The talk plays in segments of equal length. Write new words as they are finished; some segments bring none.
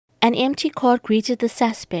An empty court greeted the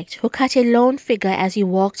suspect, who cut a lone figure as he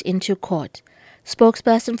walked into court.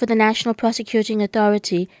 Spokesperson for the National Prosecuting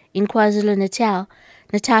Authority in KwaZulu-Natal,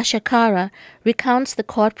 Natasha Kara, recounts the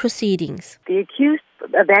court proceedings. The accused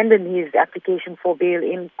abandoned his application for bail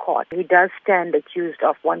in court. He does stand accused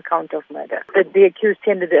of one count of murder. The accused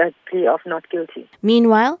tendered a plea of not guilty.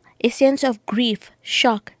 Meanwhile, a sense of grief,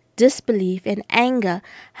 shock, disbelief and anger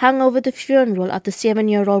hung over the funeral of the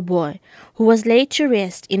 7-year-old boy, who was laid to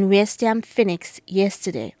rest in West Ham, Phoenix,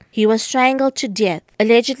 yesterday. He was strangled to death,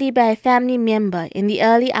 allegedly by a family member, in the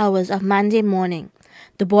early hours of Monday morning.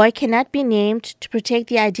 The boy cannot be named to protect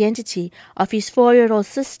the identity of his 4-year-old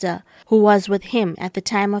sister, who was with him at the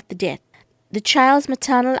time of the death. The child's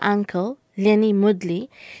maternal uncle, Lenny Mudley,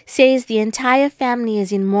 says the entire family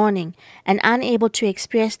is in mourning and unable to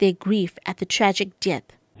express their grief at the tragic death.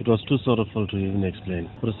 It was too sorrowful to even explain.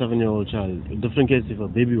 For a 7-year-old child, a different case if a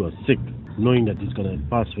baby was sick, knowing that he's going to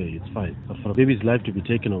pass away, it's fine. But for a baby's life to be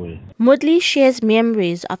taken away. Mudley shares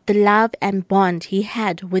memories of the love and bond he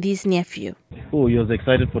had with his nephew. Oh, he was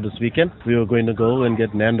excited for this weekend. We were going to go and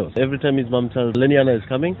get Nando's. Every time his mom tells Leniana is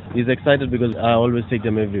coming, he's excited because I always take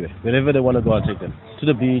them everywhere. Wherever they want to go, I take them. To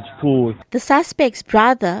the beach, pool. The suspect's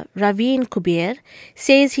brother, Raveen Kuber,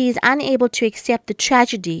 says he is unable to accept the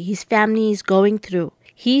tragedy his family is going through.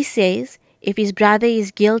 He says if his brother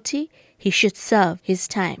is guilty, he should serve his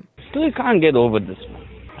time. Still can't get over this.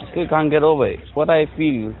 Still can't get over it. What I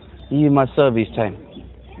feel, he must serve his time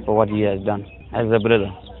for what he has done as a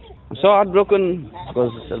brother. I'm so heartbroken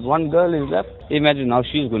because one girl is left. Imagine how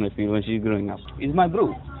she's going to feel when she's growing up. He's my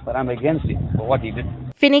bro, but I'm against him for what he did.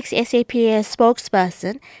 Phoenix SAPS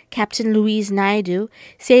spokesperson, Captain Louise Naidu,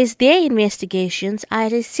 says their investigations are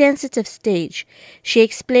at a sensitive stage. She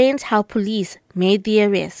explains how police made the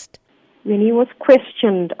arrest. When he was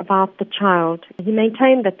questioned about the child, he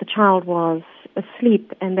maintained that the child was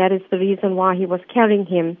asleep, and that is the reason why he was carrying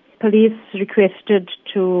him. Police requested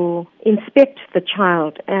to inspect the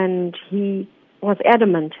child, and he was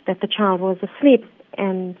adamant that the child was asleep,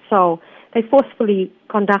 and so they forcefully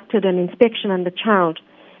conducted an inspection on the child,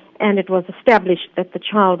 and it was established that the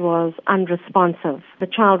child was unresponsive. The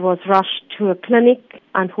child was rushed to a clinic.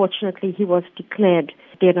 Unfortunately, he was declared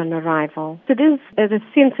dead on arrival. It is at a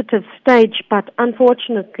sensitive stage, but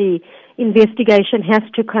unfortunately, investigation has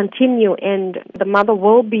to continue, and the mother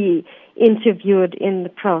will be interviewed in the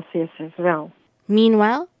process as well.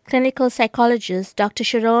 Meanwhile, clinical psychologist Dr.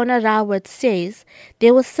 Sharona Rawat says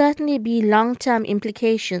there will certainly be long-term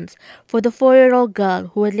implications for the 4-year-old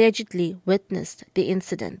girl who allegedly witnessed the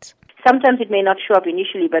incident. Sometimes it may not show up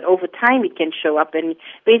initially, but over time it can show up. And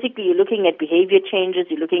basically you're looking at behavior changes,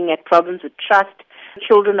 you're looking at problems with trust.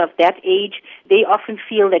 Children of that age, they often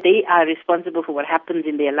feel that they are responsible for what happens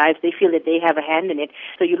in their lives. They feel that they have a hand in it.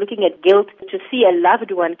 So you're looking at guilt. To see a loved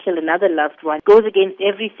one kill another loved one goes against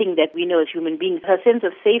everything that we know as human beings. Her sense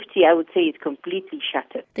of safety, I would say, is completely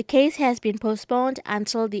shattered. The case has been postponed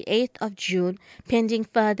until the 8th of June, pending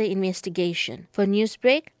further investigation. For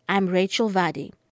Newsbreak, I'm Rachel Vadi.